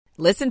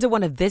Listen to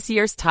one of this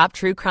year's top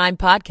true crime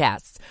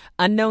podcasts.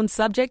 Unknown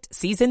Subject,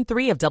 Season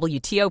 3 of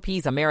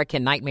WTOP's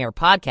American Nightmare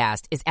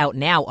podcast is out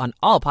now on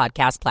all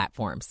podcast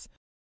platforms.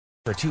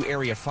 For 2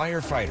 area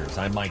firefighters,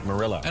 I'm Mike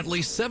Murillo. At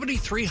least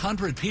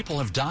 7,300 people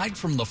have died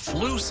from the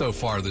flu so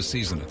far this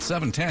season. At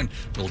 7:10,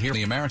 we'll hear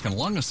the American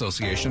Lung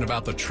Association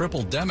about the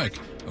triple-demic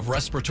of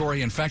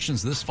respiratory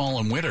infections this fall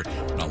and winter.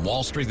 And on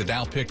Wall Street, the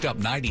Dow picked up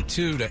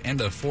 92 to end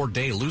a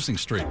 4-day losing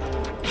streak.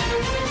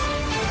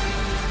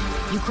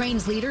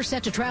 Ukraine's leader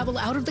set to travel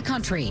out of the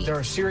country. There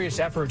are serious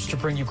efforts to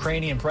bring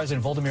Ukrainian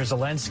President Volodymyr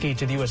Zelensky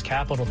to the U.S.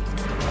 Capitol.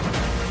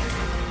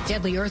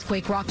 Deadly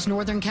earthquake rocks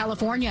Northern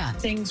California.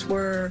 Things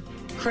were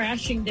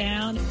crashing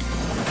down.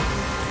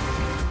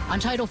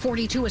 On Title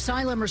 42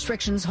 asylum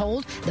restrictions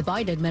hold, the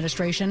Biden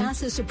administration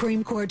asked the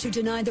Supreme Court to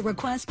deny the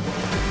request.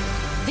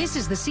 This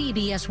is the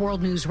CBS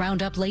World News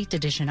Roundup Late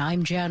Edition.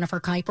 I'm Jennifer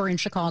Kuiper in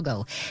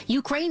Chicago.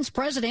 Ukraine's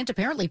president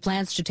apparently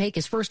plans to take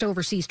his first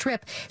overseas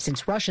trip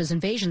since Russia's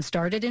invasion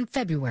started in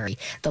February.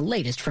 The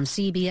latest from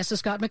CBS's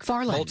Scott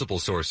McFarland. Multiple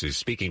sources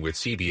speaking with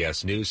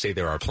CBS News say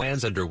there are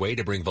plans underway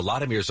to bring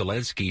Volodymyr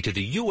Zelensky to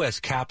the U.S.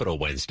 Capitol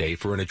Wednesday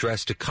for an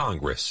address to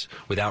Congress.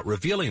 Without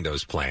revealing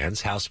those plans,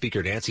 House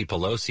Speaker Nancy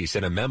Pelosi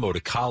sent a memo to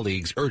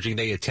colleagues urging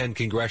they attend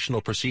congressional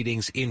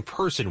proceedings in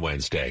person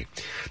Wednesday.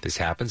 This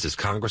happens as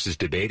Congress is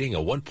debating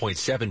a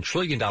 $1.7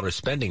 trillion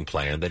spending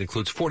plan that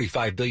includes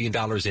 $45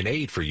 billion in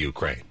aid for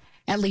Ukraine.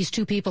 At least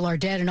 2 people are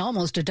dead and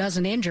almost a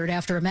dozen injured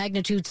after a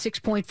magnitude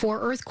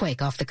 6.4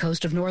 earthquake off the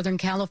coast of Northern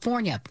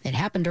California. It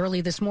happened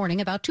early this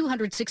morning, about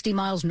 260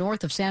 miles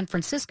north of San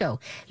Francisco.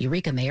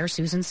 Eureka Mayor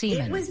Susan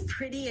Seaman. It was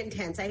pretty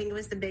intense. I think it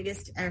was the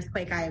biggest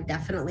earthquake I have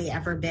definitely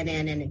ever been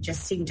in, and it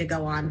just seemed to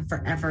go on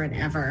forever and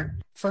ever.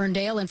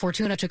 Ferndale and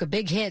Fortuna took a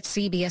big hit.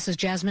 CBS's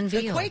Jasmine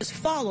Veal. The quake was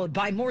followed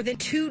by more than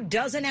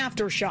 24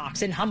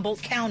 aftershocks in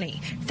Humboldt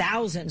County.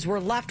 Thousands were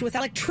left with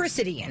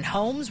electricity and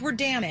homes were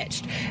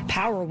damaged.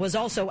 Power was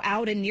also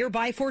out in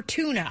nearby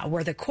Fortuna,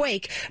 where the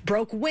quake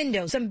broke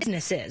windows and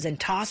businesses and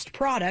tossed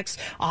products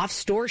off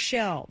store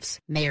shelves.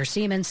 Mayor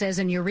Seaman says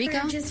in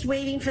Eureka, we're just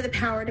waiting for the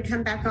power to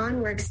come back on.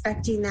 We're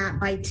expecting that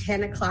by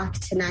 10 o'clock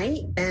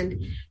tonight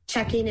and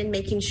checking and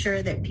making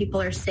sure that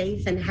people are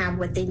safe and have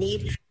what they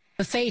need.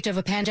 The fate of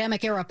a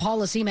pandemic-era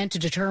policy meant to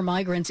deter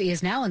migrants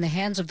is now in the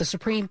hands of the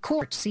Supreme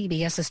Court.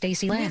 CBS's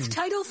Stacey Lynn. With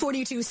Title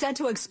 42 set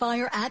to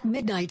expire at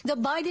midnight, the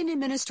Biden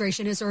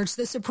administration has urged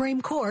the Supreme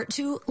Court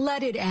to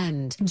let it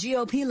end.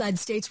 GOP-led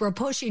states were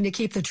pushing to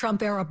keep the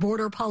Trump-era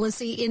border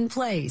policy in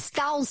place.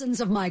 Thousands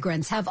of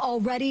migrants have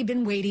already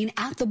been waiting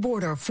at the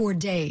border for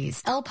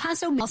days. El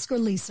Paso, Oscar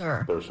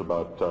Leeser. There's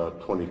about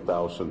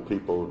 20,000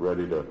 people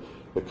ready to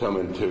come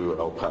into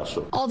El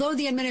Paso. Although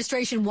the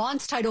administration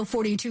wants Title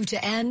 42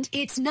 to end,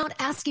 it's not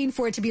asking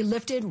for it to be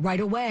lifted right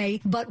away,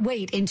 but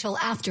wait until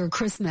after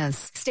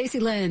Christmas. Stacey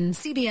Lynn,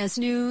 CBS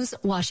News,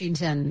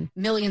 Washington.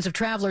 Millions of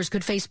travelers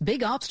could face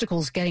big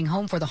obstacles getting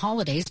home for the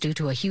holidays due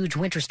to a huge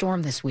winter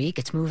storm this week.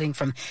 It's moving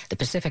from the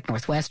Pacific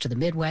Northwest to the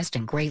Midwest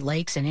and Great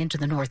Lakes and into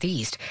the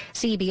Northeast.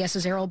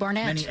 CBS's Errol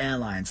Barnett. Many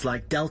airlines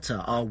like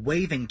Delta are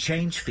waiving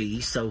change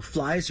fees, so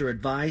flyers are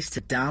advised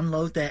to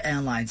download their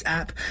airline's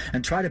app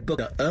and try to book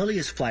the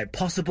earliest flight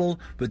possible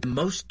with the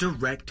most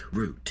direct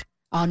route.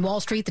 On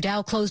Wall Street, the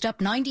Dow closed up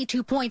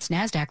 92 points.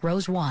 NASDAQ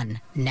rose 1.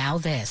 Now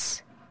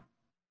this.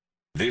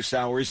 This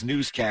hour's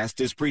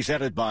newscast is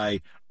presented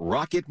by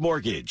Rocket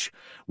Mortgage.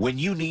 When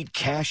you need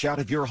cash out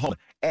of your home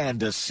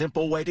and a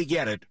simple way to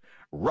get it,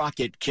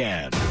 Rocket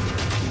can.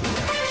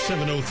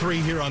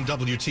 7:03 here on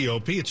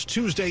WTOP. It's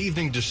Tuesday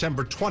evening,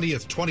 December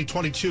 20th,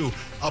 2022.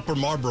 Upper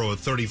Marlboro at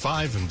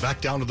 35 and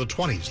back down to the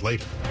 20s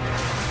later.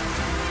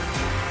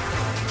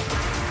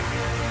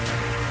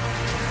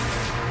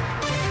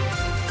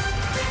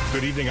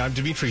 Good evening. I'm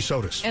Dimitri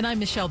Sotis. And I'm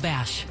Michelle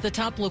Bash. The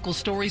top local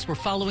stories we're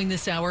following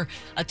this hour.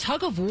 A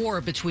tug of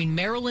war between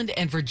Maryland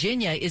and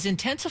Virginia is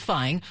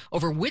intensifying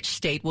over which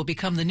state will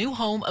become the new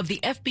home of the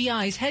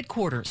FBI's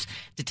headquarters.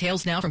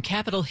 Details now from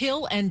Capitol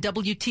Hill and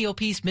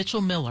WTOP's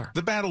Mitchell Miller.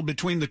 The battle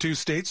between the two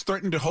states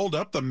threatened to hold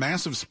up the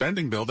massive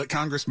spending bill that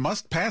Congress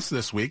must pass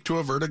this week to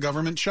avert a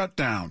government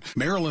shutdown.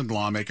 Maryland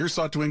lawmakers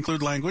sought to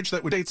include language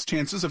that would states'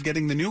 chances of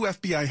getting the new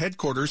FBI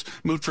headquarters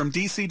moved from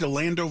D.C. to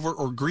Landover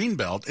or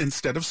Greenbelt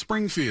instead of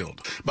Springfield.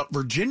 But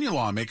Virginia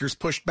lawmakers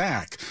pushed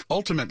back.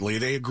 Ultimately,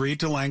 they agreed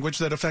to language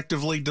that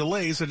effectively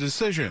delays a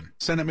decision.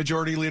 Senate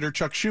Majority Leader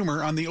Chuck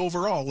Schumer on the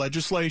overall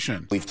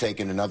legislation. We've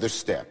taken another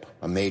step,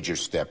 a major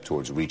step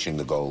towards reaching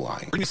the goal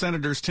line.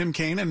 Senators Tim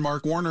Kaine and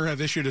Mark Warner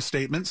have issued a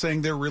statement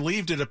saying they're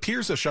relieved it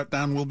appears a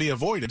shutdown will be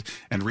avoided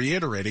and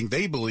reiterating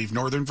they believe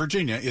Northern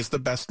Virginia is the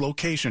best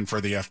location for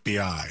the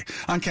FBI.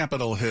 On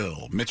Capitol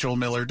Hill, Mitchell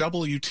Miller,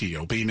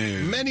 WTOP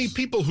News. Many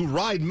people who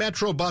ride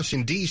Metrobus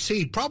in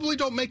D.C. probably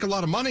don't make a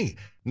lot of money.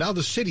 Now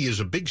the city is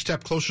a big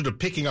step closer to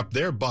picking up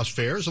their bus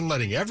fares and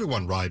letting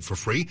everyone ride for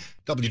free.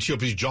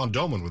 WTOP's John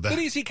Doman with that. The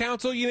D.C.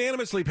 Council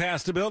unanimously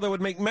passed a bill that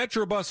would make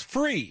Metrobus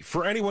free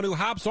for anyone who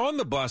hops on on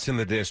the bus in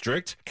the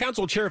district.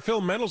 Council Chair Phil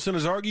Mendelson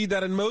has argued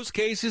that in most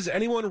cases,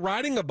 anyone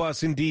riding a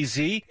bus in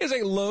D.C. is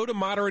a low to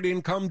moderate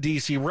income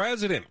D.C.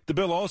 resident. The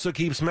bill also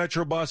keeps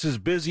Metrobus's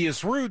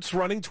busiest routes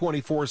running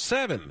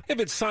 24/7. If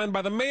it's signed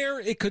by the mayor,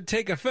 it could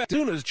take effect as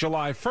soon as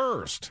July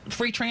 1st.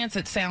 Free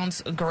transit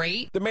sounds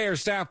great. The mayor's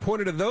staff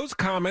pointed to those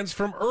comments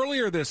from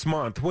earlier this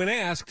month when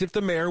asked if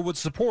the mayor would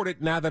support it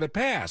now that it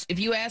passed. If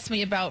you ask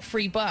me about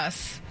free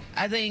bus,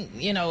 I think,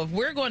 if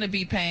we're going to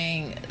be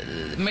paying,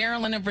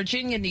 Maryland and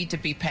Virginia need to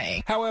be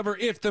paying. However,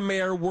 if the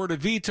mayor were to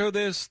veto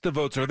this, the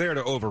votes are there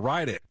to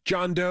override it.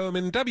 John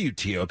Doman,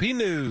 WTOP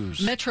News.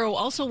 Metro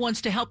also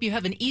wants to help you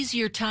have an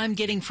easier time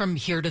getting from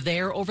here to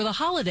there over the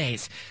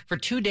holidays. For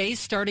 2 days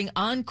starting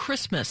on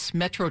Christmas,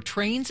 Metro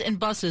trains and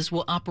buses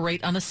will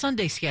operate on a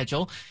Sunday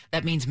schedule.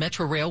 That means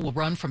Metro Rail will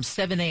run from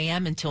 7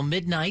 a.m. until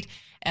midnight.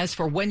 As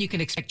for when you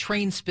can expect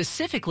trains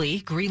specifically,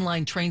 Green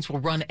Line trains will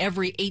run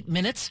every 8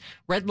 minutes,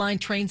 Red Line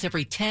trains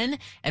every 10,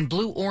 and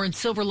Blue, Orange,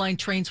 Silver Line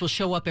trains will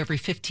show up every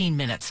 15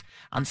 minutes.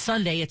 On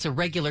Sunday, it's a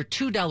regular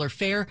 $2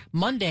 fare.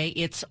 Monday,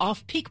 it's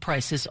off-peak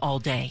prices all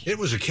day. It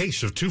was a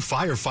case of two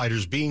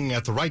firefighters being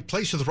at the right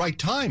place at the right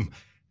time.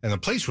 And the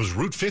place was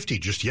Route 50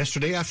 just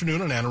yesterday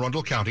afternoon in Anne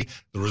Arundel County.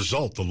 The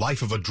result, the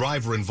life of a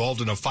driver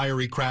involved in a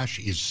fiery crash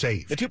is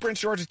saved. The two Prince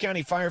George's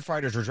County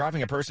firefighters were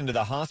driving a person to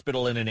the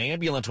hospital in an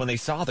ambulance when they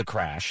saw the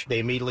crash. They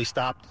immediately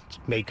stopped,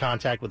 made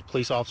contact with the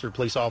police officer. The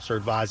police officer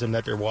advised them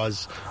that there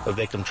was a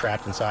victim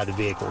trapped inside the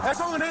vehicle. That's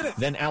all in it.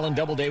 Then Alan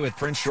Doubleday with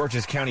Prince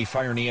George's County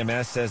Fire and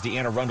EMS says the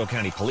Anne Arundel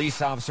County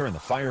police officer and the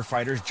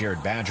firefighters,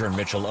 Jared Badger and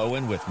Mitchell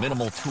Owen, with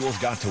minimal tools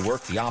got to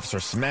work. The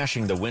officer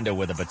smashing the window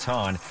with a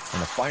baton and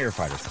the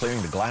firefighters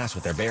clearing the glass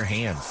with their bare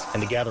hands.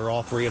 And together,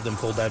 all three of them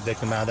pulled that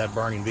victim out of that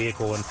burning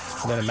vehicle. And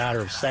then a matter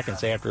of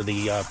seconds after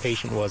the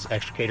patient was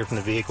extricated from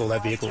the vehicle,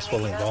 that vehicle was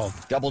fully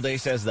involved. Doubleday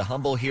says the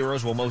humble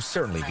heroes will most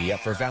certainly be up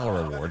for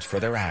Valor Awards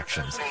for their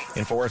actions.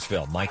 In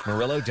Forestville, Mike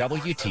Murillo,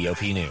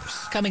 WTOP News.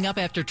 Coming up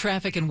after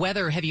traffic and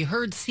weather, have you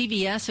heard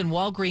CVS and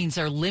Walgreens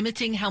are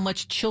limiting how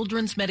much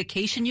children's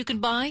medication you can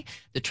buy?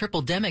 The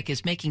triple-demic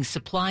is making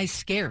supplies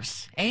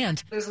scarce.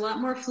 And there's a lot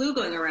more flu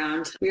going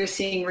around. We are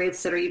seeing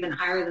rates that are even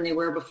higher than they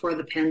were before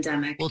the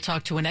pandemic. We'll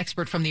talk to an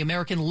expert from the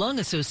American Lung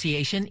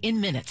Association in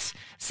minutes.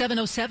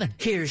 7:07.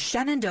 Here's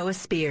Shenandoah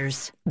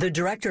Spears, the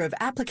Director of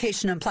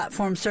Application and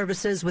Platform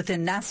Services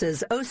within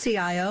NASA's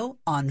OCIO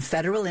on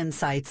Federal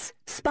Insights,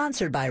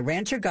 sponsored by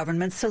Rancher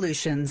Government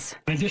Solutions.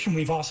 In addition,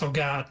 we've also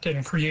got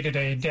and created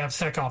a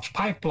DevSecOps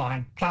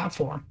pipeline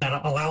platform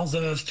that allows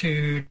us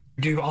to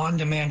do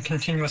on-demand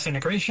continuous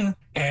integration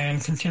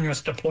and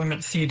continuous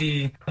deployment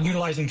CD,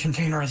 utilizing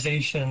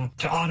containerization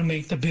to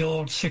automate the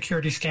build,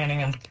 security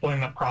scanning, and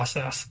deployment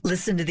process.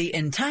 Listen to the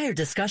entire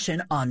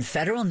discussion on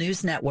Federal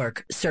News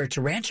Network. Search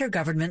Rancher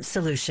Government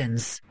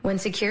Solutions. When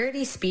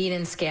security, speed,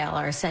 and scale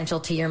are essential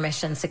to your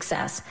mission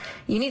success,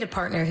 you need a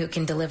partner who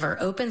can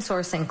deliver open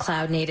source and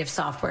cloud-native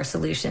software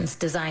solutions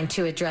designed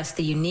to address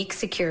the unique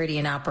security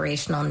and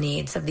operational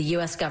needs of the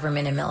U.S.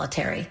 government and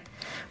military.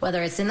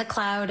 Whether it's in the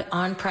cloud,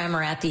 on-prem,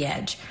 or at the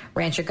edge,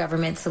 Rancher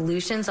Government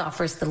Solutions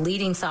offers the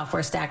leading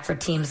software stack for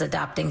teams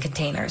adopting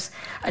containers,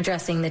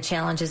 addressing the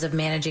challenges of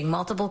managing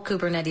multiple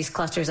Kubernetes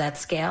clusters at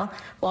scale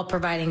while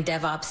providing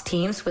DevOps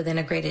teams with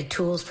integrated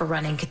tools for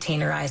running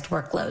containerized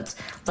workloads.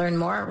 Learn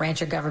more at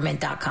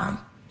ranchergovernment.com.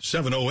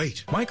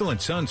 708. Michael &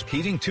 Son's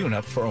heating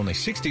tune-up for only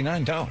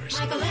 $69.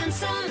 Michael &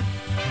 Son.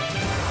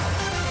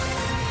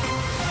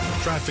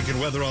 Traffic and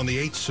weather on the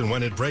 8s and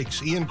when it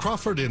breaks. Ian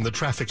Crawford in the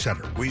traffic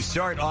center. We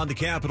start on the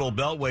Capitol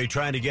Beltway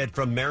trying to get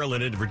from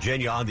Maryland into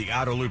Virginia on the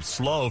outer loop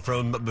slow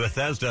from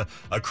Bethesda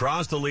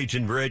across the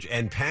Legion Bridge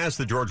and past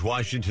the George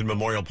Washington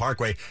Memorial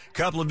Parkway.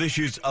 Couple of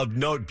issues of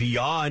note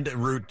beyond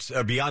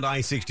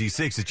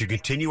I-66 as you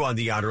continue on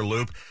the outer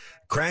loop.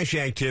 Crash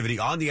activity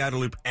on the outer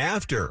loop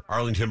after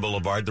Arlington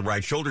Boulevard. The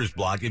right shoulder is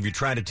blocked. If you're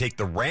trying to take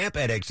the ramp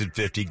at exit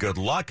 50, good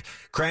luck.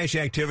 Crash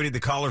activity,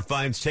 the caller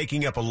finds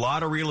taking up a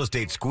lot of real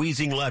estate,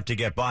 squeezing left to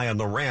get by on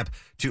the ramp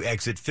to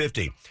exit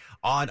 50.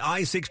 On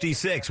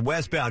I-66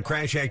 westbound,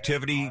 crash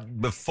activity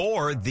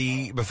before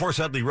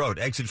Sudley Road,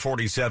 exit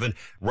 47,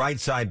 right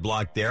side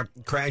blocked there.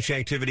 Crash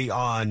activity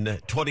on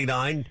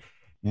 29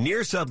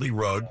 near Sudley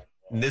Road.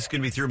 And this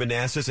can be through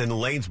Manassas and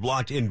lanes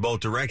blocked in both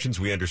directions,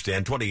 we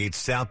understand. 28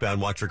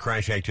 southbound, watch for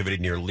crash activity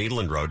near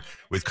Leland Road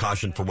with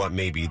caution for what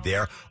may be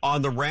there.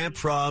 On the ramp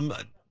from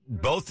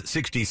both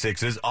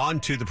 66s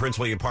onto the Prince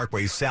William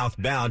Parkway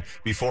southbound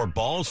before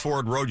Balls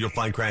Ford Road, you'll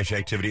find crash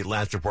activity. At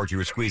last report, you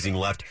were squeezing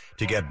left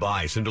to get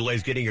by. Some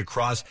delays getting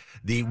across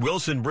the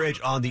Wilson Bridge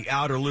on the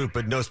outer loop,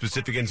 but no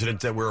specific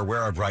incidents that we're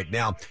aware of right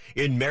now.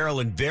 In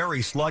Maryland,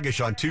 very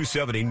sluggish on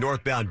 270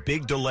 northbound.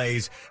 Big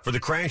delays for the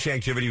crash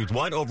activity with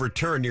one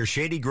overturn near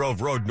Shady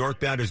Grove Road.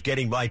 Northbound is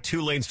getting by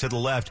 2 lanes to the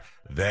left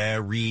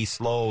very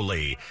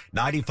slowly.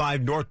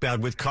 95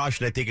 northbound with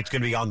caution. I think it's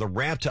going to be on the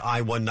ramp to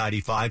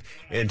I-195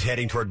 and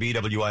heading toward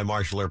BWI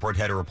Marshall Airport.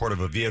 Had a report of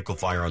a vehicle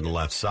fire on the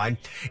left side.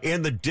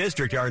 In the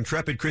district, our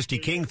intrepid Christy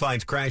King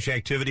finds crash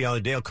activity on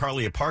the Dale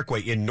Carlia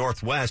Parkway in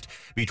northwest.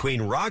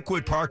 Between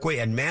Rockwood Parkway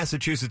and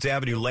Massachusetts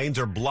Avenue, lanes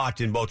are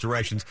blocked in both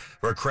directions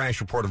for a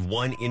crash report of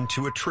one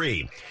into a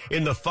tree.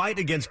 In the fight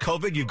against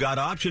COVID, you've got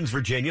options,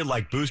 Virginia,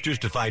 like boosters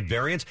to fight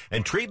variants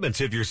and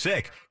treatments if you're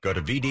sick. Go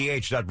to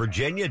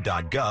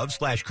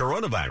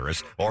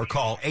vdh.virginia.gov/coronavirus or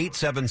call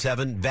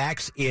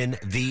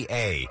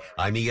 877-VAX-IN-VA.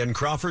 I'm Ian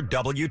Crawford,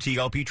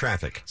 WTOP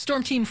Traffic.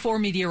 Storm Team 4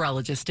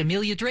 meteorologist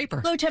Amelia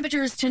Draper. Low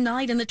temperatures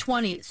tonight in the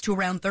 20s to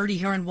around 30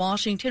 here in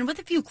Washington with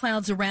a few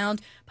clouds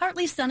around.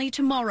 Partly sunny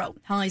tomorrow.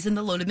 Highs in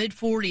the low to mid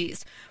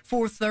 40s.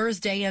 For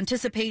Thursday,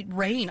 anticipate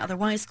rain,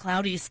 otherwise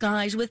cloudy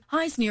skies with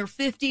highs near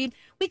 50.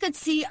 We could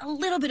see a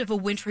little bit of a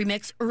wintry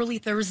mix early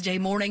Thursday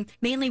morning,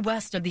 mainly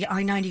west of the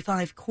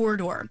I-95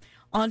 corridor.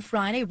 On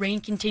Friday, rain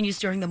continues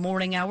during the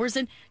morning hours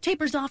and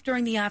tapers off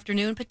during the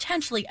afternoon,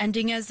 potentially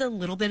ending as a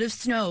little bit of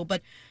snow,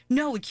 but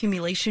no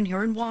accumulation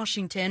here in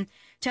Washington.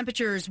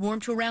 Temperatures warm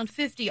to around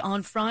 50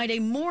 on Friday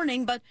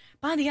morning, but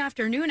by the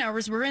afternoon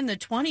hours, we're in the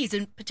 20s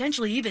and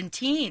potentially even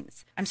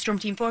teens. I'm Storm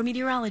Team 4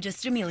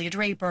 meteorologist Amelia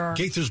Draper.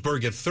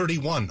 Gaithersburg at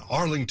 31,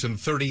 Arlington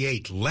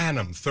 38,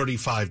 Lanham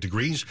 35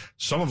 degrees.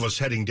 Some of us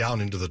heading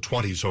down into the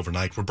 20s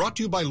overnight. We're brought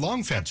to you by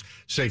Long Fence.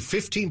 Save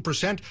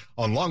 15%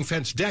 on Long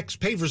Fence decks,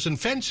 pavers, and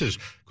fences.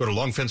 Go to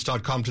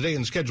longfence.com today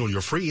and schedule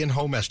your free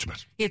in-home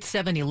estimate. It's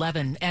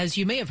 7:11. As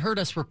you may have heard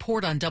us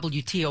report on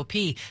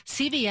WTOP,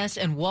 CVS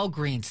and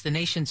Walgreens, the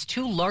nation's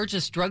two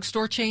largest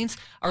drugstore chains,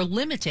 are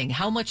limiting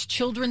how much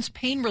children's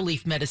pain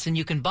relief medicine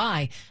you can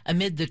buy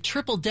amid the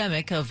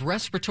triple-demic of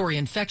respiratory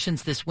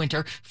infections this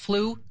winter,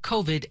 flu,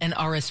 COVID, and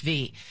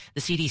RSV.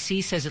 The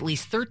CDC says at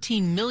least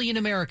 13 million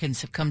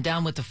Americans have come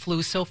down with the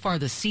flu so far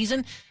this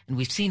season, and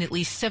we've seen at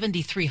least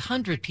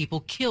 7,300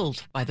 people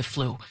killed by the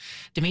flu.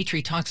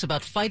 Dimitri talks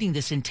about fighting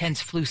this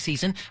intense flu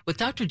season with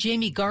Dr.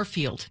 Jamie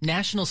Garfield,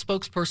 national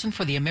spokesperson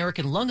for the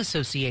American Lung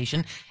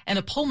Association and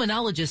a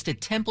pulmonologist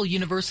at Temple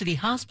University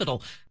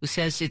Hospital, who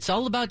says it's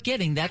all about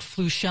getting that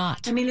flu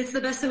shot. I mean, it's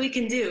the best that we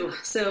can do.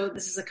 So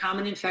this is a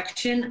common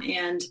infection,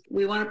 and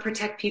we want to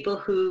protect people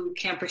who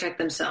can't protect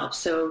themselves.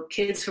 So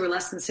kids who are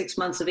less than 6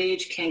 months of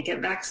age can't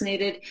get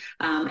vaccinated,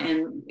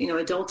 and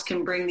adults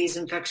can bring these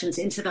infections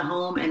into the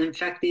home and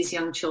infect these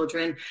young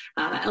children.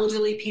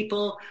 Elderly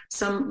people,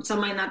 some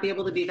might not be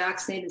able to be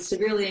vaccinated.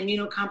 Severely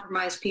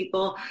immunocompromised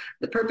people.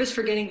 The purpose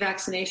for getting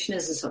vaccination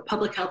is a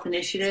public health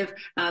initiative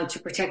to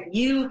protect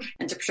you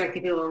and to protect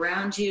the people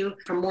around you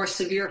from more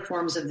severe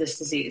forms of this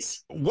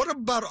disease. What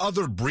about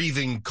other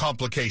breathing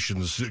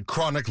complications,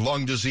 chronic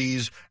lung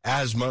disease,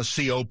 asthma,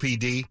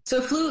 COPD?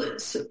 So flu,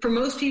 for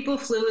most people,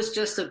 flu is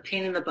just a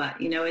pain in the butt.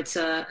 It's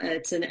a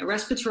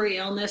respiratory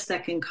illness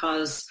that can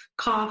cause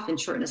cough and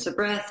shortness of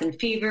breath and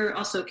fever.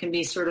 Also can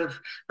be sort of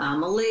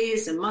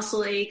malaise and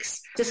muscle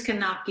aches. Just can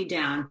knock you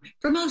down.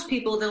 For most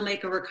people, they'll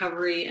make a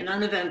recovery, an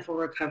uneventful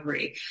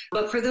recovery.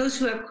 But for those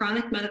who have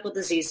chronic medical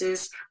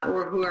diseases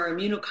or who are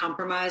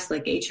immunocompromised,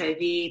 like HIV,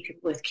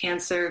 people with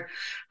cancer,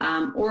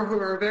 or who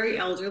are very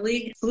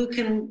elderly, flu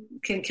can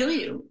kill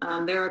you.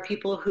 There are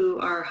people who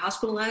are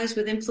hospitalized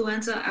with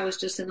influenza. I was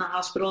just in the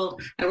hospital.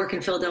 I work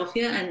in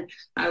Philadelphia, and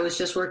I was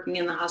just working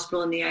in the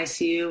hospital in the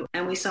ICU.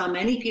 And we saw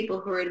many people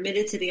who were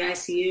admitted to the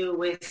ICU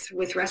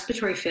with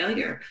respiratory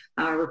failure,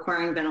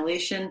 requiring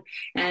ventilation.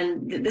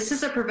 And this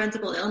is a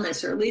preventable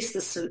illness, or at least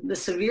the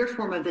severe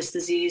form of this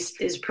disease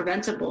is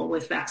preventable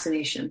with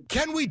vaccination.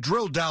 Can we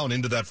drill down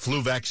into that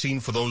flu vaccine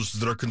for those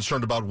that are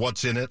concerned about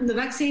what's in it? The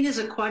vaccine is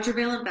a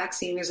quadrivalent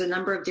vaccine. There's a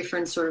number of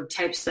different sort of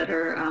types that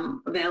are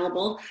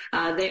available.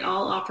 They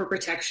all offer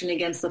protection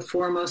against the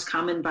four most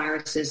common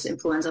viruses,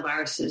 influenza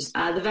viruses.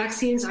 The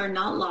vaccines are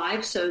not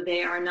live, so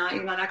you're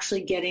not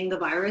actually getting the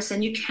virus,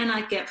 and you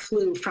cannot get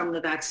flu from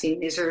the vaccine.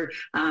 These are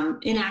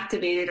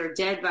inactivated or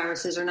dead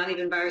viruses, or not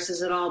even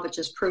viruses at all, but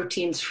just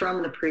proteins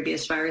from the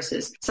previous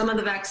viruses. Some of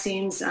the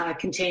vaccines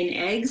contain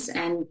eggs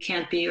and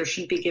can't be or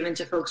shouldn't be given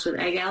to folks with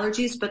egg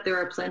allergies, but there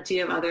are plenty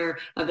of other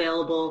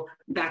available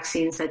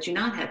vaccines that do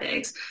not have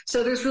eggs.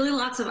 So there's really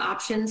lots of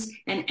options,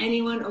 and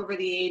anyone over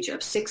the age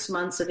of 6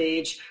 months of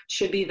age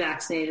should be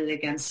vaccinated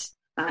against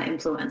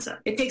influenza.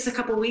 It takes a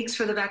couple weeks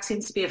for the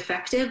vaccines to be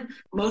effective.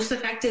 Most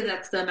effective,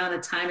 that's the amount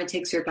of time it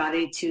takes your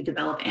body to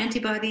develop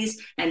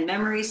antibodies and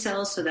memory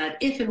cells so that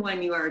if and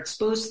when you are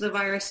exposed to the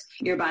virus,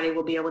 your body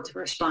will be able to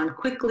respond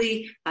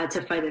quickly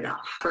to fight it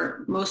off.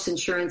 For most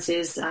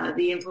insurances,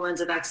 the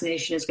influenza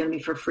vaccination is going to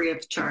be for free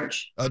of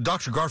charge.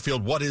 Dr.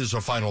 Garfield, what is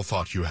a final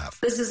thought you have?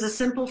 This is a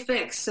simple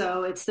fix.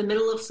 So it's the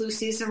middle of flu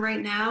season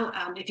right now.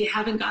 If you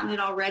haven't gotten it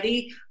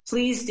already,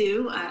 please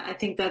do. I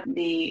think that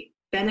the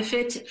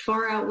benefit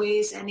far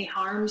outweighs any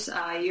harms.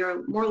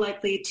 You're more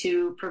likely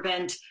to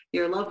prevent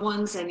your loved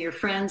ones and your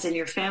friends and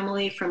your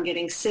family from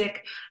getting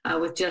sick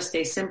with just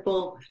a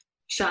simple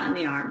shot in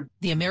the arm.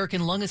 The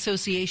American Lung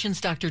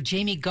Association's Dr.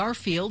 Jamie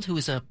Garfield, who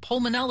is a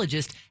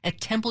pulmonologist at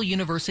Temple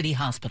University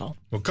Hospital.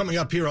 Well, coming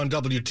up here on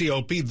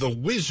WTOP, the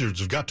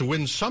Wizards have got to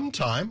win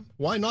sometime.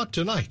 Why not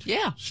tonight?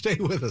 Yeah. Stay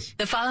with us.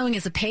 The following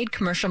is a paid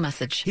commercial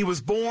message. He was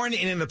born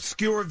in an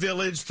obscure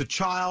village, the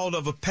child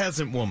of a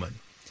peasant woman.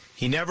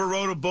 He never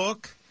wrote a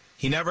book.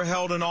 He never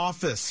held an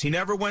office. He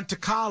never went to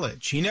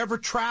college. He never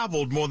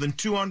traveled more than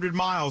 200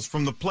 miles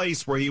from the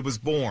place where he was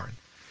born.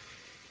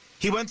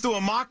 He went through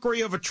a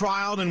mockery of a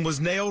trial and was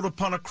nailed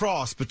upon a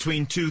cross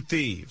between two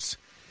thieves.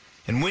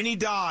 And when he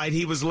died,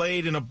 he was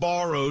laid in a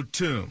borrowed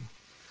tomb.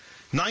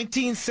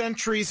 19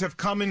 centuries have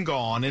come and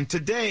gone, and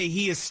today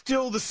he is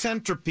still the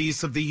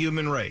centerpiece of the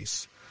human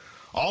race.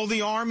 All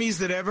the armies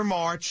that ever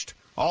marched,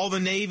 all the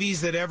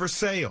navies that ever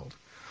sailed,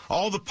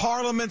 all the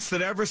parliaments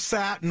that ever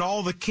sat, and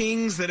all the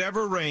kings that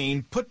ever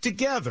reigned, put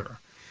together,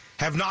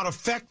 have not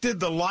affected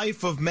the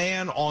life of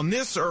man on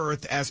this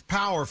earth as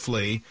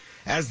powerfully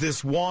as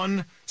this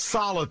one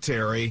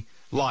solitary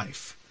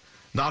life.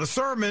 Not a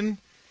sermon,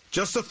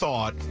 just a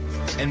thought,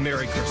 and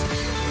Merry Christmas.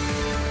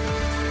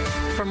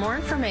 For more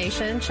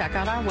information, check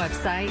out our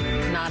website,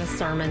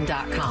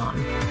 notasermon.com.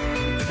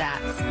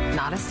 That's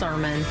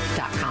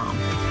notasermon.com.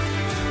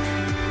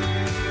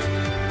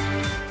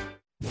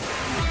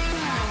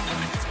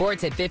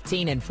 Sports at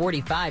 15 and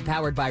 45,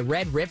 powered by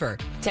Red River.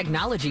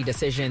 Technology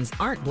decisions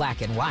aren't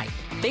black and white.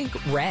 Think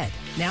red.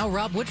 Now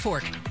Rob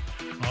Woodfork.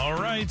 All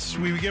right,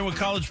 we begin with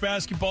college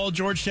basketball.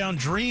 Georgetown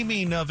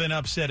dreaming of an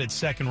upset at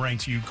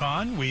second-ranked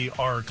UConn. We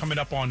are coming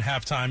up on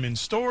halftime in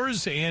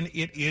stores, and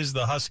it is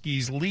the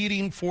Huskies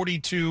leading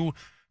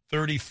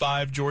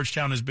 42-35.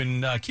 Georgetown has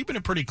been keeping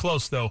it pretty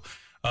close, though,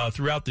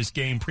 throughout this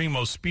game.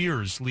 Primo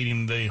Spears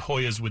leading the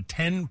Hoyas with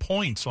 10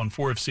 points on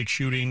 4 of 6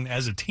 shooting.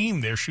 As a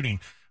team, they're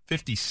shooting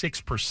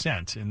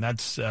 56%, and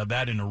that's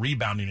that in a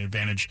rebounding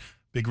advantage.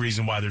 Big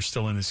reason why they're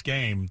still in this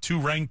game. 2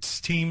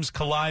 ranked teams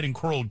collide in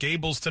Coral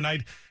Gables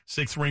tonight.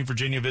 6th-ranked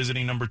Virginia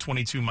visiting number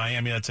 22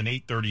 Miami. That's an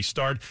 8:30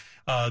 start.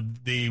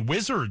 The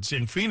Wizards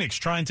in Phoenix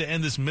trying to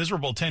end this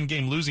miserable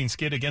 10-game losing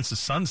skid against the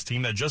Suns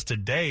team that just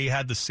today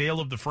had the sale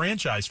of the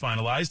franchise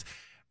finalized.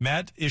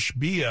 Matt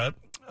Ishbia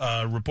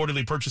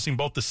reportedly purchasing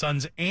both the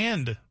Suns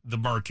and the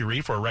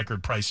Mercury for a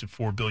record price of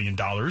 $4 billion.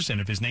 And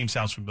if his name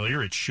sounds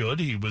familiar, it should.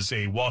 He was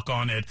a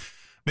walk-on at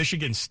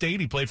Michigan State.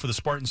 He played for the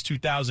Spartans'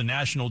 2000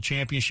 national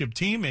championship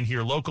team, and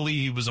here locally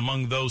he was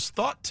among those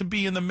thought to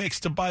be in the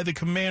mix to buy the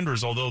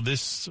Commanders, although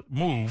this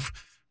move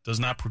does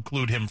not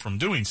preclude him from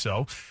doing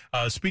so.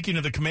 Speaking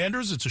of the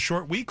Commanders, it's a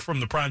short week from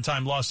the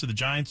primetime loss to the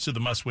Giants to the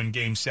must-win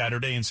game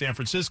Saturday in San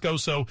Francisco,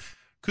 so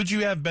could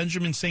you have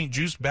Benjamin St.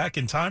 Juste back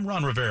in time,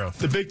 Ron Rivera?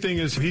 The big thing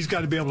is he's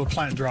got to be able to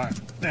plant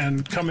drive.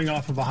 And coming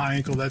off of a high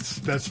ankle, that's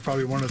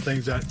probably one of the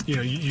things that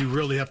you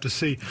really have to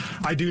see.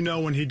 I do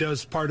know when he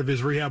does part of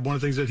his rehab, one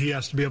of the things that he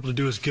has to be able to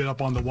do is get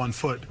up on the 1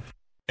 foot.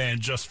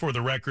 And just for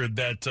the record,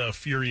 that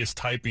furious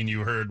typing you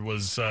heard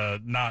was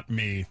not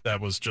me.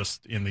 That was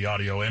just in the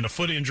audio. And a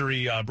foot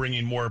injury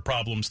bringing more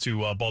problems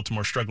to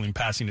Baltimore's struggling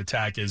passing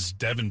attack as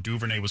Devin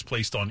Duvernay was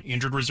placed on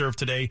injured reserve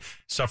today,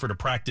 suffered a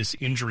practice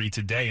injury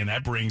today, and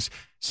that brings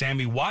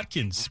Sammy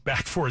Watkins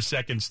back for a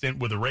second stint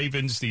with the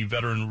Ravens. The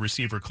veteran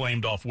receiver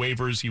claimed off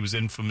waivers. He was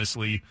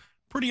infamously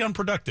pretty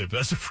unproductive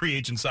as a free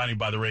agent signing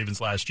by the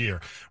Ravens last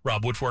year.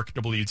 Rob Woodfork,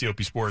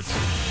 WTOP Sports.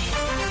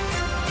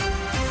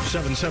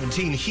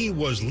 7:17, he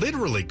was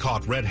literally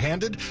caught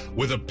red-handed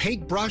with a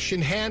paintbrush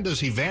in hand as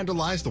he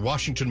vandalized the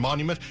Washington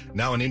Monument.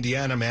 Now an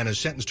Indiana man is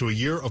sentenced to a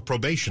year of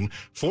probation.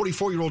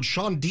 44-year-old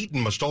Sean Deaton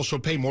must also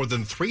pay more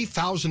than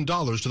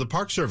 $3,000 to the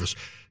Park Service.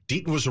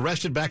 Deaton was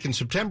arrested back in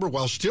September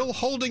while still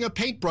holding a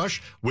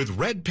paintbrush with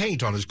red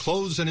paint on his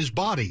clothes and his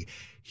body.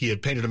 He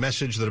had painted a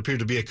message that appeared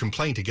to be a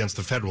complaint against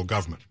the federal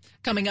government.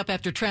 Coming up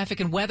after traffic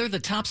and weather, the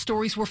top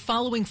stories we're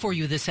following for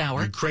you this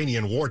hour.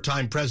 Ukrainian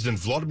wartime President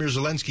Volodymyr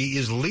Zelensky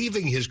is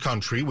leaving his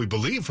country, we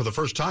believe, for the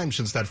first time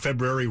since that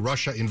February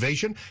Russia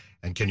invasion.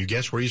 And can you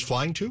guess where he's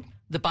flying to?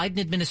 The Biden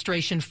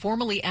administration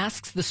formally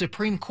asks the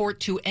Supreme Court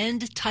to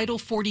end Title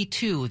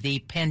 42, the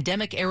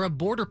pandemic-era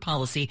border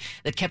policy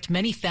that kept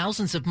many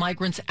thousands of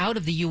migrants out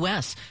of the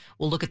U.S.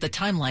 We'll look at the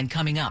timeline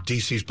coming up.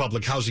 D.C.'s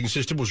public housing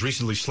system was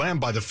recently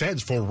slammed by the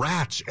feds for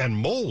rats and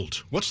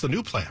mold. What's the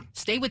new plan?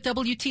 Stay with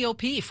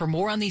WTOP for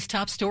more on these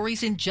top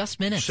stories in just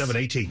minutes.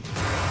 7:18.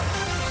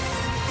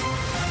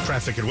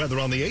 Traffic and weather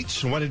on the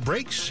 8s and when it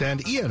breaks,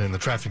 and Ian in the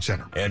traffic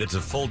center. And it's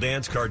a full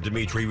dance card,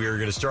 Dimitri. We are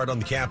going to start on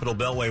the Capitol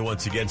Beltway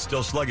once again.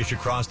 Still sluggish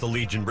across the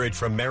Legion Bridge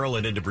from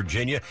Maryland into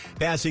Virginia,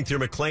 passing through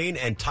McLean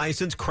and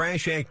Tyson's.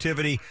 Crash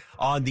activity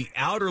on the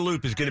outer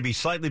loop is going to be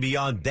slightly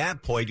beyond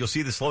that point. You'll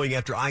see the slowing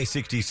after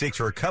I-66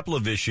 for a couple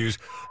of issues.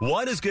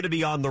 One is going to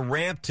be on the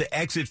ramp to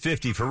exit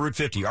 50 for Route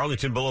 50,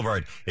 Arlington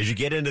Boulevard. As you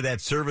get into that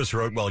service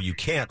road, well, you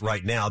can't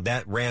right now.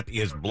 That ramp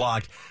is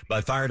blocked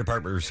by fire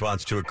department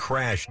response to a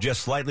crash.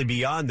 Just slightly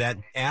beyond that,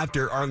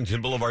 after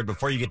Arlington Boulevard,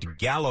 before you get to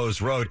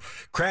Gallows Road,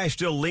 crash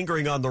still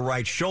lingering on the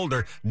right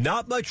shoulder.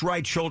 Not much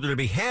right shoulder to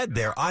be had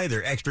there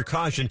either. Extra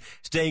caution,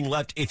 staying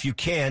left if you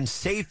can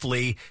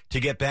safely to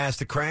get past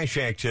the crash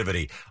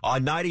activity.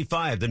 On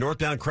 95, the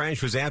northbound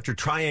crash was after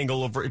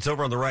Triangle. It's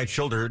over on the right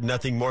shoulder.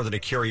 Nothing more than a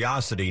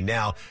curiosity.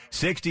 Now,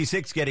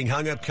 66 getting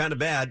hung up kind of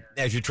bad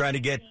as you try to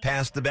get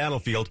past the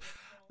battlefield.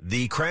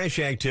 The crash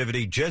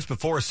activity just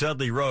before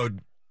Sudley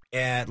Road.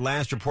 At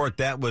last report,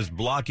 that was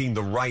blocking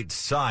the right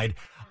side.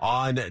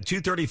 On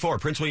 234,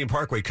 Prince William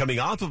Parkway, coming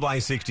off of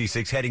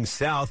I-66, heading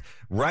south,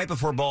 right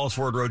before Balls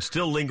Ford Road,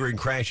 still lingering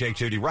crash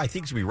activity. I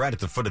think it's going to be right at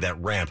the foot of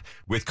that ramp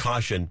with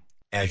caution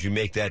as you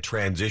make that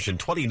transition.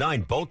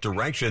 29, both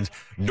directions,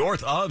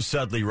 north of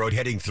Sudley Road,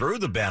 heading through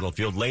the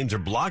battlefield. Lanes are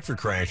blocked for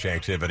crash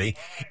activity.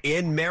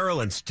 In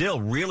Maryland, still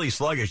really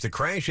sluggish. The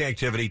crash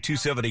activity,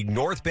 270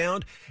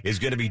 northbound, is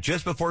going to be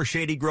just before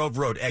Shady Grove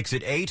Road,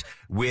 exit 8,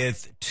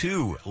 with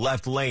 2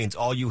 left lanes,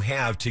 all you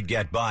have to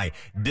get by.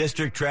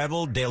 District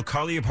travel, Dale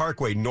Carlia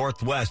Parkway,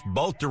 northwest,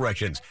 both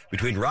directions,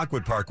 between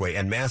Rockwood Parkway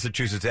and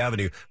Massachusetts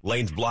Avenue,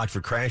 lanes blocked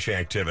for crash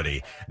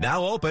activity.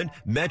 Now open,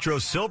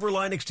 Metro's Silver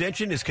Line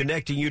extension is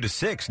connecting you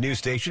to 6 new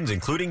stations,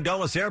 including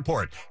Dulles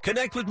Airport.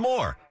 Connect with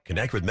more.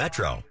 Connect with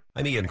Metro.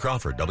 I'm Ian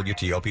Crawford,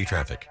 WTOP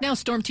Traffic. Now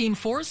Storm Team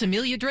 4's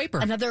Amelia Draper.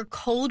 Another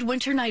cold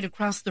winter night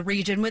across the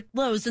region with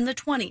lows in the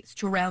 20s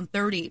to around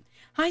 30.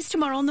 Highs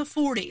tomorrow in the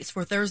 40s.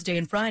 For Thursday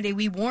and Friday,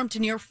 we warm to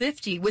near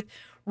 50 with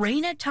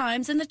rain at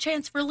times and the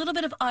chance for a little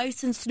bit of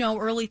ice and snow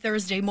early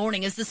Thursday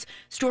morning as this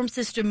storm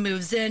system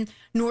moves in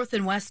north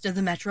and west of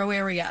the metro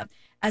area.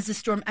 As the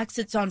storm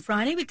exits on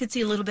Friday, we could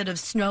see a little bit of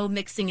snow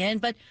mixing in,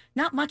 but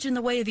not much in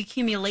the way of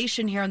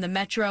accumulation here in the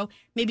metro.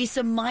 Maybe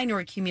some minor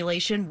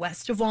accumulation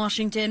west of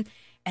Washington,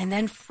 and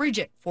then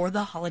frigid for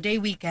the holiday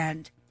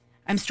weekend.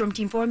 I'm Storm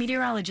Team 4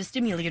 meteorologist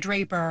Amelia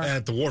Draper.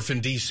 At the wharf in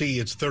D.C.,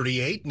 it's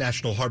 38,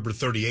 National Harbor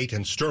 38,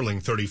 and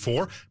Sterling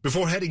 34.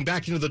 Before heading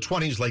back into the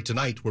 20s late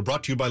tonight, we're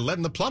brought to you by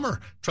Len the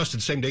Plumber.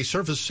 Trusted same-day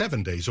service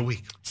 7 days a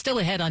week. Still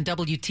ahead on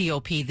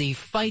WTOP, the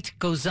fight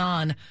goes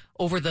on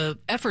over the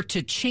effort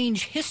to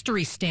change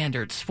history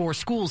standards for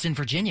schools in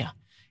Virginia.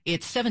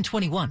 It's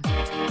 7:21.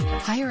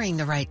 Hiring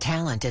the right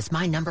talent is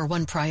my number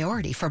one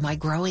priority for my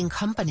growing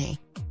company.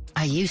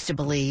 I used to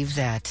believe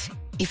that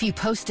if you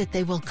post it,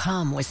 they will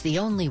come was the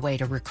only way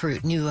to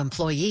recruit new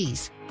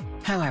employees.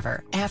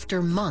 However,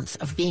 after months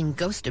of being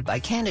ghosted by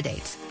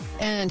candidates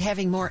and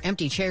having more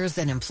empty chairs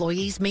than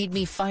employees made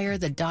me fire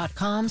the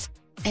 .coms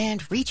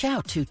and reach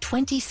out to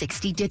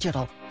 2060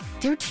 Digital.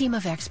 Their team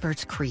of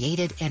experts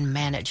created and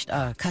managed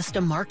a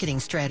custom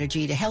marketing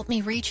strategy to help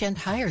me reach and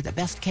hire the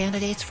best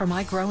candidates for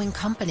my growing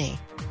company.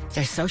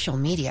 Their social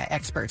media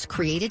experts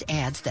created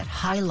ads that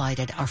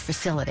highlighted our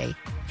facility.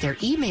 Their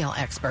email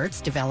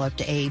experts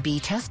developed A/B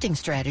testing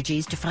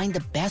strategies to find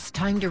the best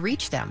time to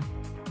reach them.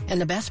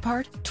 And the best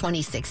part?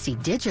 2060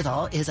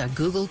 Digital is a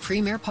Google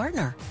Premier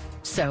Partner.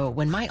 So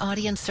when my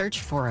audience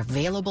searched for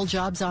available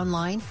jobs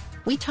online,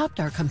 we topped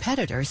our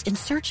competitors in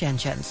search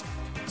engines.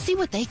 See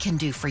what they can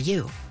do for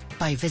you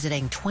by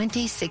visiting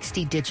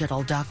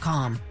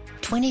 2060digital.com.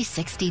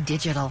 2060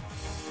 Digital,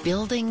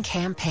 building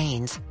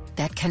campaigns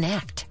that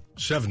connect.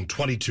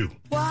 722.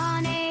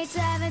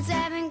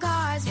 1-877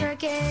 Cars for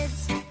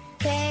Kids.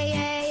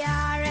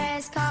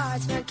 KARS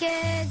Cars for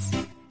Kids.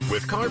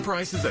 With car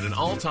prices at an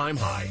all-time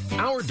high,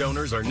 our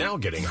donors are now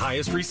getting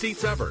highest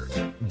receipts ever.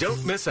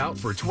 Don't miss out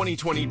for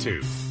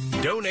 2022.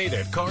 Donate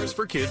at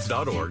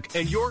carsforkids.org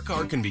and your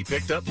car can be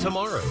picked up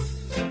tomorrow.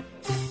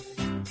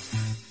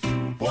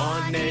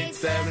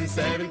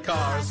 1-877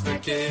 Cars for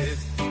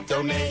Kids.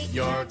 Donate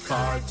your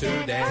car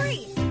today.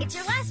 Hurry! It's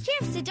your last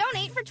chance to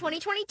donate for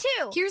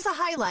 2022. Here's a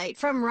highlight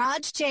from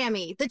Raj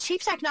Chami, the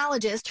Chief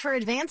Technologist for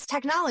Advanced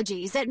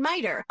Technologies at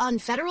MITRE on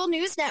Federal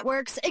News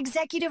Network's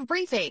Executive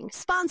Briefing,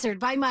 sponsored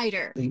by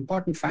MITRE. The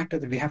important factor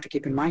that we have to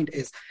keep in mind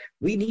is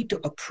we need to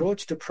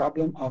approach the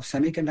problem of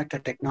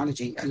semiconductor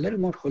technology a little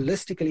more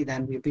holistically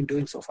than we've been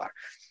doing so far.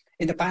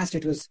 In the past,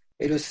 it was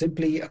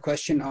simply a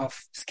question of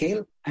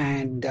scale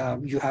and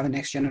you have a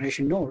next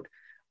generation node,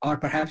 or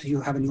perhaps you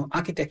have a new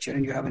architecture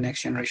and you have a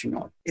next generation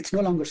node. It's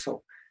no longer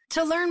so.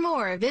 To learn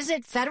more,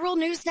 visit Federal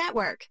News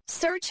Network.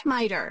 Search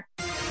MITRE.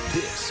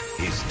 This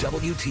is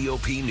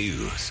WTOP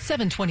News.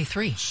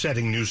 723.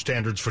 Setting new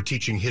standards for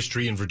teaching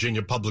history in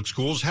Virginia public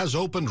schools has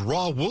opened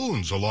raw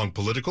wounds along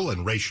political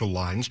and racial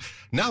lines.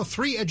 Now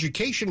 3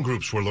 education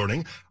groups, we're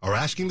learning, are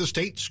asking the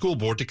state school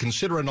board to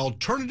consider an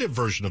alternative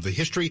version of the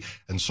history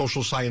and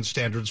social science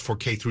standards for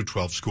K through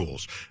 12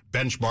 schools.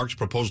 Benchmarks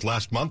proposed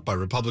last month by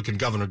Republican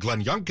Governor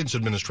Glenn Youngkin's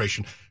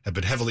administration have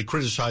been heavily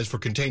criticized for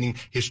containing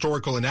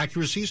historical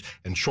inaccuracies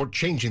and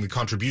shortchanging the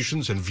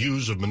contributions and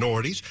views of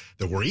minorities.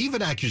 There were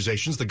even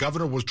accusations the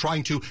governor was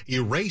trying to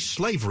erase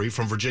slavery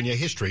from Virginia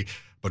history,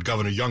 but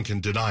Governor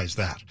Youngkin denies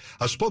that.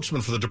 A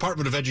spokesman for the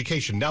Department of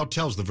Education now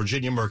tells the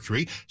Virginia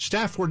Mercury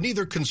staff were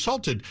neither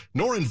consulted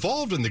nor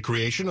involved in the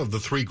creation of the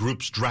 3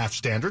 groups' draft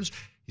standards.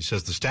 He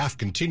says the staff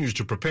continues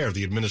to prepare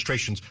the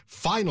administration's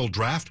final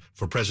draft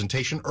for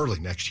presentation early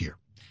next year.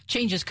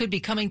 Changes could be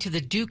coming to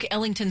the Duke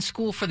Ellington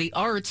School for the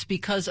Arts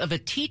because of a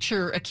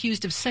teacher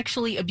accused of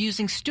sexually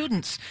abusing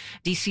students.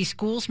 D.C.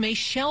 schools may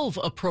shelve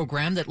a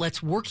program that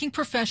lets working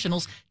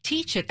professionals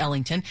teach at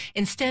Ellington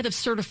instead of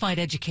certified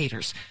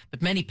educators.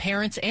 But many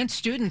parents and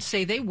students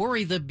say they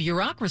worry the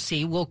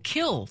bureaucracy will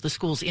kill the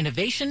school's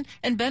innovation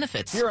and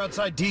benefits. Here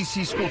outside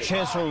D.C. School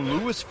Chancellor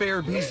Louis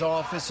Farabee's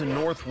office in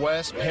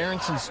Northwest,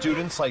 parents and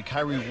students like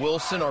Kyrie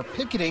Wilson are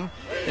picketing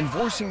and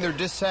voicing their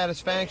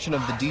dissatisfaction of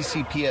the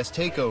DCPS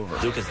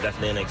takeover. Duke is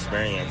definitely an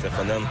experience, and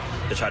for them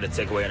to try to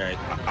take away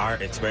our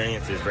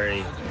experience is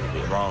very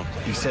wrong.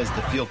 He says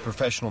the field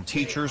professional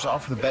teachers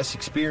offer the best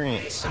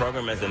experience. The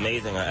program is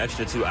amazing, an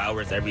extra 2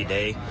 hours every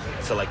day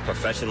to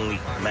professionally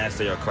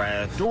master your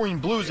craft. Doreen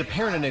Blue is a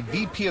parent and a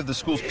VP of the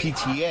school's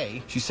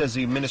PTA. She says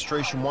the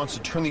administration wants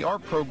to turn the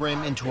art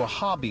program into a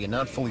hobby and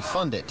not fully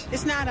fund it.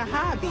 It's not a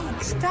hobby.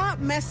 Stop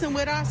messing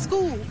with our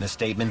school. In a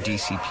statement,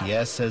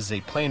 DCPS says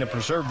they plan to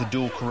preserve the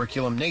dual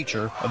curriculum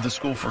nature of the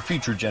school for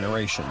future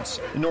generations.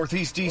 In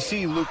Northeast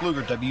D.C., Luke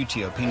Luger,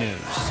 WTOP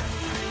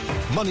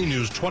News. Money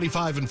News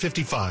 25 and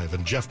 55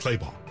 and Jeff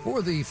Clabaugh.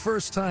 For the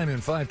first time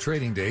in 5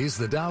 trading days,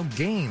 the Dow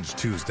gains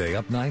Tuesday,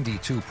 up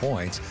 92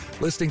 points.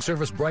 Listing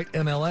service Bright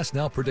MLS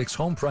now predicts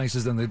home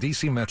prices in the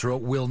D.C. metro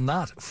will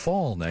not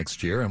fall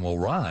next year and will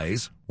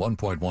rise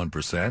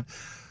 1.1%.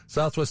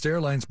 Southwest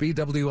Airlines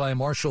BWI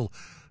Marshall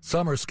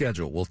summer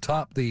schedule will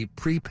top the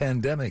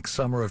pre-pandemic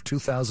summer of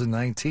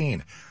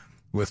 2019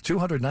 with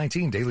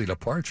 219 daily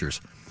departures.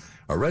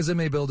 A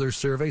Resume Builder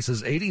survey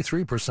says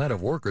 83%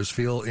 of workers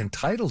feel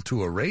entitled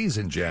to a raise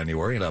in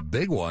January, and a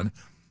big one,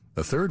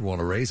 a third want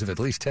a raise of at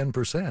least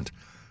 10%.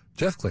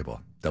 Jeff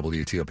Clabaugh,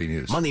 WTOP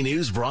News. Money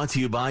News brought to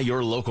you by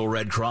your local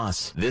Red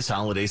Cross. This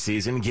holiday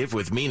season, give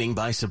with meaning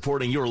by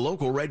supporting your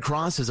local Red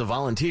Cross as a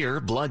volunteer,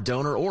 blood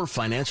donor, or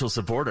financial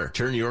supporter.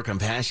 Turn your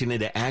compassion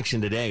into action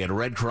today at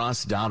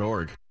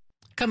redcross.org.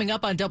 Coming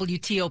up on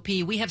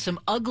WTOP, we have some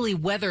ugly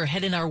weather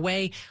heading our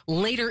way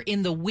later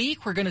in the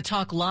week. We're going to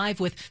talk live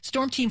with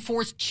Storm Team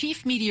 4's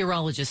chief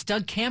meteorologist,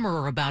 Doug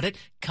Kammerer, about it.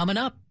 Coming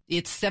up,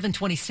 it's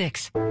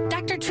 7:26.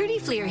 Dr. Trudy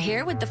Fleer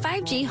here with the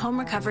 5G Home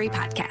Recovery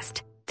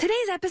Podcast.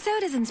 Today's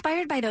episode is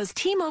inspired by those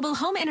T-Mobile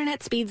home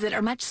internet speeds that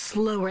are much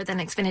slower than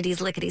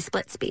Xfinity's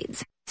lickety-split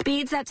speeds.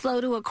 Speeds that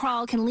slow to a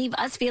crawl can leave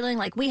us feeling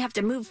like we have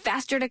to move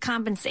faster to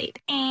compensate.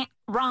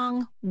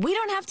 Wrong. We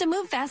don't have to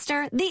move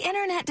faster. The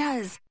internet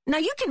does. Now,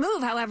 you can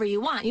move however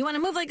you want. You want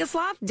to move like a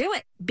sloth? Do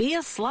it. Be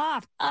a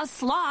sloth. A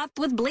sloth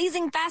with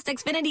blazing fast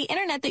Xfinity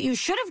internet that you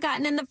should have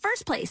gotten in the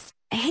first place.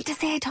 I hate to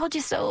say I told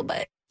you so,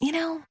 but,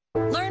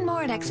 learn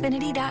more at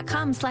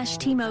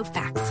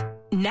xfinity.com/TMOFacts.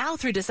 Now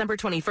through December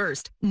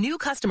 21st, new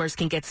customers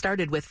can get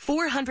started with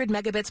 400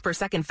 megabits per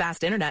second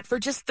fast internet for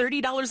just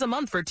 $30 a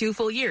month for 2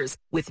 full years,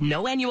 with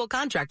no annual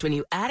contract when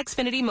you add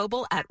Xfinity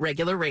Mobile at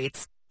regular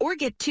rates. Or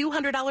get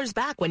 $200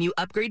 back when you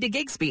upgrade to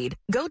gig speed.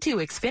 Go to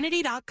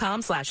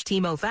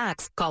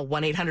xfinity.com/TMOFacts, call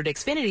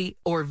 1-800-XFINITY,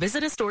 or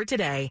visit a store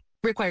today.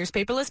 Requires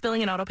paperless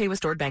billing and autopay with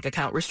stored bank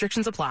account.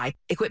 Restrictions apply.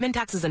 Equipment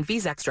taxes and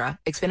fees extra.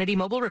 Xfinity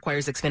Mobile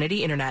requires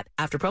Xfinity Internet.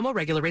 After promo,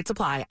 regular rates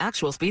apply.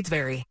 Actual speeds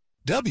vary.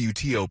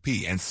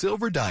 WTOP and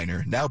Silver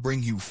Diner now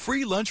bring you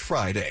Free Lunch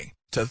Friday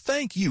to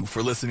thank you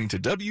for listening to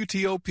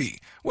WTOP,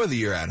 whether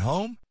you're at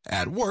home,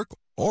 at work,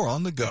 or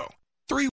on the go.